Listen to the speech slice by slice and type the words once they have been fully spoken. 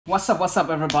What's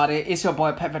up everybody, it's your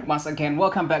boy Perfekt once again.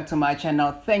 Welcome back to my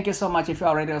channel. Thank you so much if you're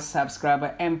already a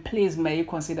subscriber, and please may you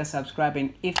consider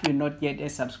subscribing if you're not yet a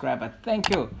subscriber. Thank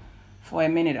you. For a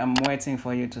minute I'm waiting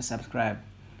for you to subscribe.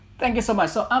 Thank you so much.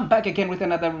 So I'm back again with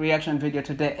another reaction video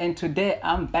today, and today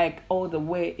I'm back all the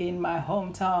way in my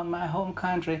hometown, my home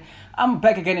country. I'm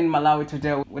back again in Malawi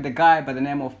today with a guy by the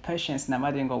name of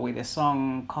Namadingo with a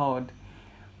song called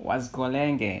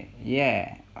Wazgolenge.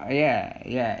 Yeah.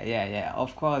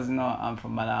 Of course, no, I'm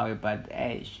from Malawi, but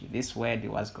hey, this word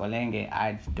Wazgolenge,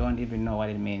 I don't even know what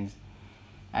it means.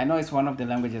 I know it's one of the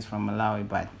languages from Malawi,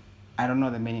 but I don't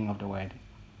know the meaning of the word.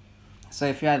 So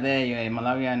if you are there, you're a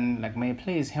Malawian like me,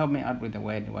 please help me out with the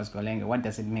word Wazgolenge. What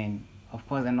does it mean? Of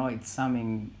course, I know it's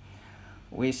something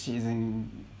which is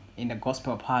in the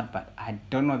gospel part, but I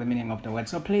don't know the meaning of the word.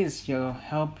 So please, your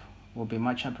help will be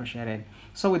much appreciated.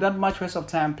 So without much waste of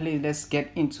time, please let's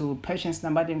get into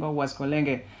Namadingo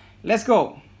Wazgolenge. Let's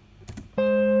go.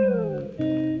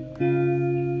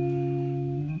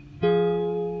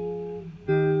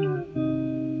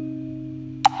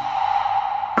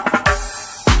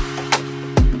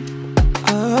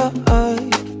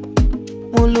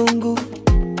 Mulungu.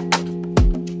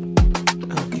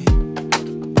 Okay.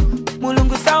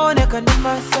 Mulungu saoneka ndi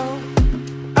maso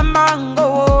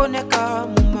amango oneka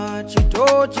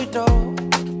mumachito chito.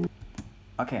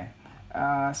 Okay,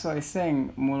 so it's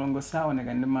saying mulungu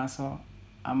saoneka ndi maso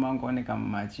amango oneka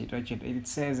mumachito chito. It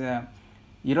says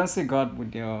you don't see God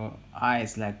with your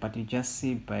eyes, like, but you just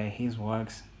see by his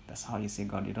works. That's how you see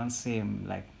God. You don't see him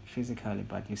like physically,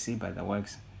 but you see by the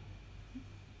works.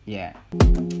 Yeah.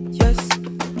 Yes.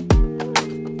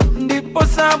 Ndipo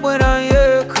sabwera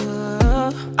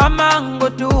yeka amango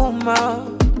tuma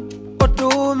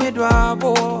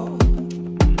otumidwabo.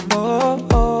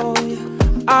 Oh,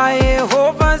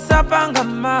 Ayehova sapanga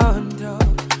manda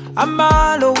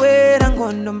amalowera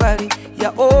ngondo mbali ya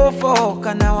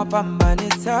ofoka na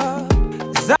wapambanitsa.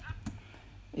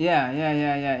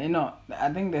 Yeah. You know, I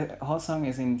think the whole song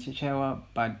is in Chichewa,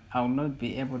 but I will not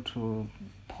be able to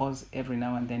pause every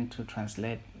now and then to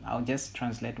translate. I'll just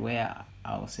translate where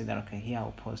I'll say that, okay, here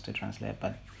I'll pause to translate.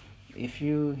 But if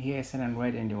you hear a certain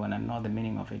word and you want to know the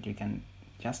meaning of it, you can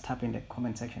just tap in the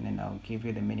comment section and I'll give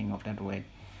you the meaning of that word.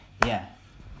 Yeah.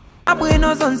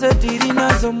 Abwino zonse tiri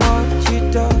nazo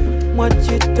mwachita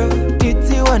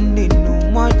titi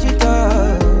waninu mwachita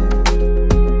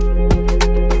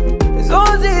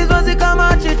zozi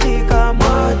kama chitika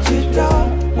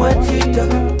mwachita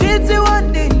titi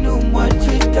waninu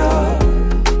mwachita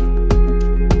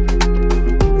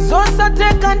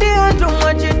zosateka ndi anthu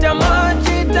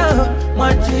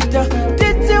mwachita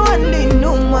titi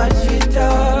waninu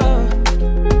mwachita.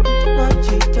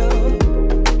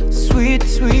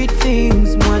 Sweet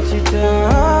things, mwachita.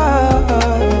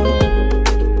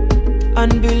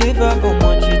 Unbelievable,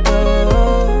 mwachita.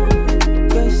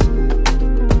 Yes.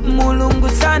 Mulungu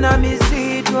sana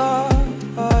misidwa.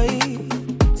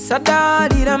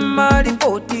 Sadarira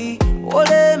maripoti.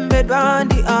 Olembedwa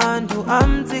ndi anthu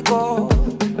amdziko.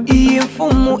 Iyi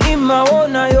mfumu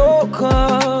imaona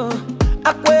yoka.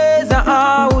 Akweza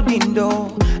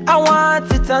audindo.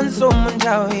 Awatsitsanso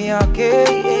mundawe yake.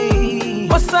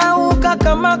 Osauka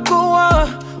kama kuwa,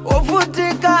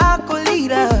 ovutika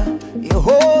akulira.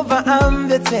 Yehova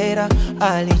amvetsera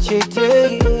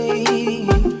alichete.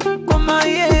 Koma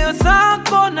yeyo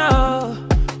sakona,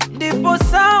 ndipo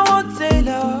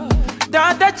sawotsela.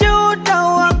 Dada chuta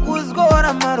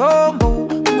wakuzgora marombo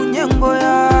munyengo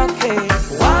yake.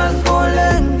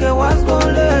 Wazgolenge,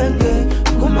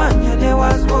 kumanyane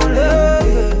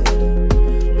wazgolenge.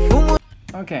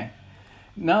 Okay,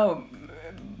 now,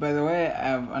 by the way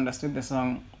I've understood the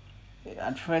song,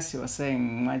 at first he was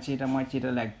saying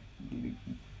mwachita, like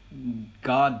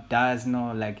God does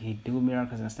know, like he do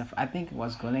miracles and stuff. I think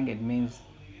Wazgolenge, it means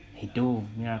he do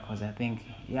miracles. I think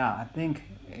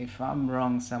if I'm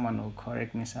wrong, someone will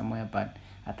correct me somewhere, but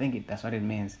I think that's what it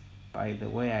means by the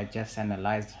way I just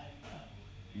analyzed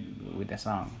with the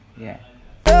song. Yeah.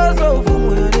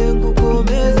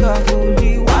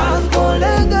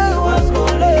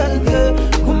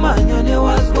 Kumanyane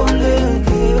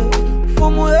wazgolenge,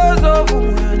 fumu yezo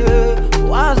fumuyane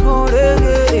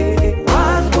wazgolenge,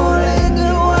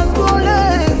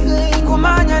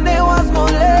 kumanyane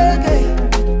wazgolenge,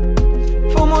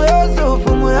 fumu yezo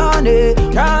fumuyane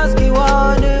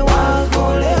kaskiwane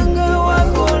wazgolenge,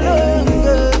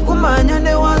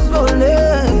 kumanyane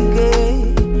wazgolenge,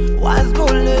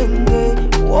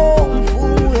 oh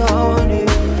mfumuyane.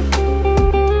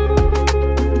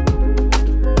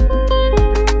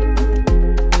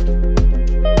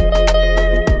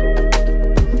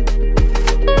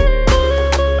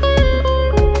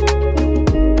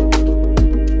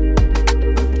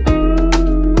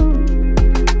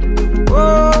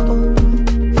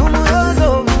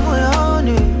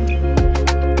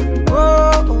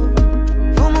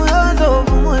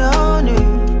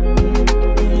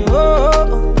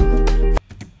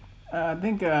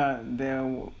 think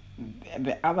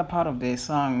the other part of the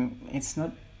song, it's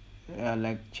not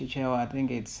like Chichewa. I think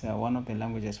it's one of the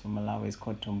languages from Malawi. It's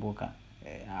called Tumbuka.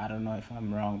 I don't know if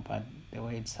I'm wrong, but the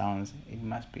way it sounds, it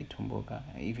must be Tumbuka.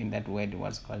 Even that word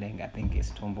Wazgolenge, I think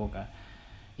it's Tumbuka.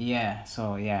 Yeah,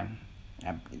 so yeah.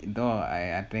 Though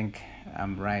I think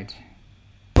I'm right.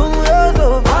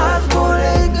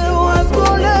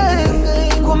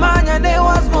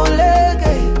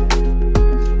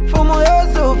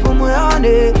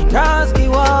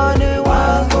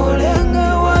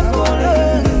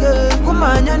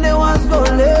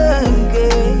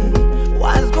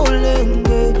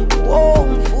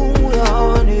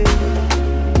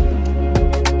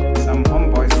 Some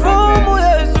homeboys right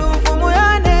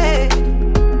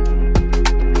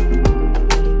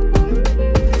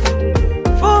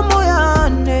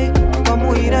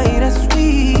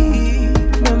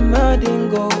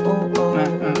Namadingo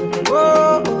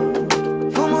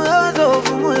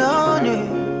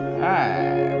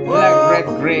black, red,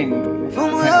 green.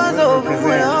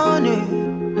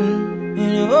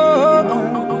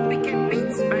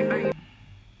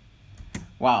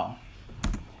 Wow.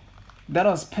 That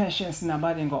was Patience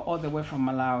Namadingo all the way from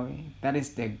Malawi. That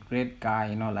is the great guy,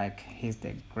 you know, like he's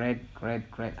the great.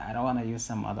 I don't want to use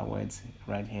some other words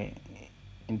right here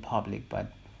in public,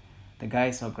 but the guy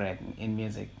is so great in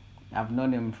music. I've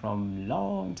known him from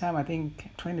long time. I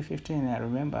think 2015, I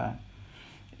remember.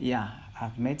 Yeah,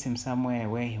 I've met him somewhere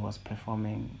where he was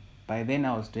performing. By then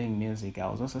I was doing music. I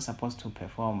was also supposed to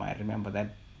perform. I remember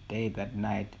that day, that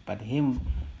night. But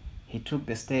he took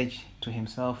the stage to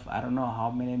himself. I don't know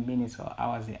how many minutes or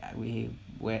hours we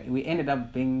ended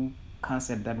up being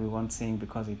concert that we won't sing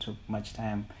because it took much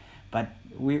time. But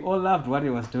we all loved what he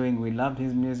was doing. We loved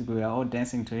his music. We were all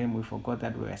dancing to him. We forgot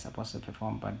that we were supposed to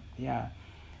perform. But yeah,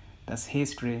 that's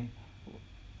history.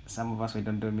 Some of us, we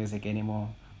don't do music anymore.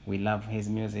 We love his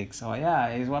music. So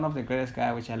yeah, he's one of the greatest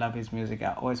guys, which I love his music.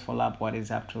 I always follow up what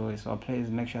he's up to. So please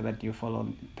make sure that you follow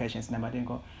Patience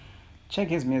Namadingo. Check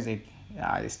his music.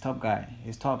 Yeah, he's top guy.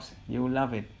 He's tops. You will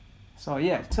love it. So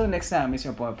yeah, till next time, it's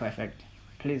your boy Perfekt.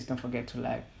 Please don't forget to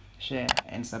like, share,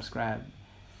 and subscribe.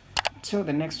 Till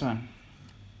the next one.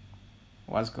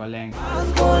 Wazgolenge.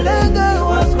 Wazgolenge,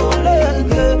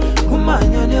 Wazgolenge,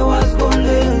 kumanya ne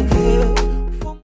Wazgolenge.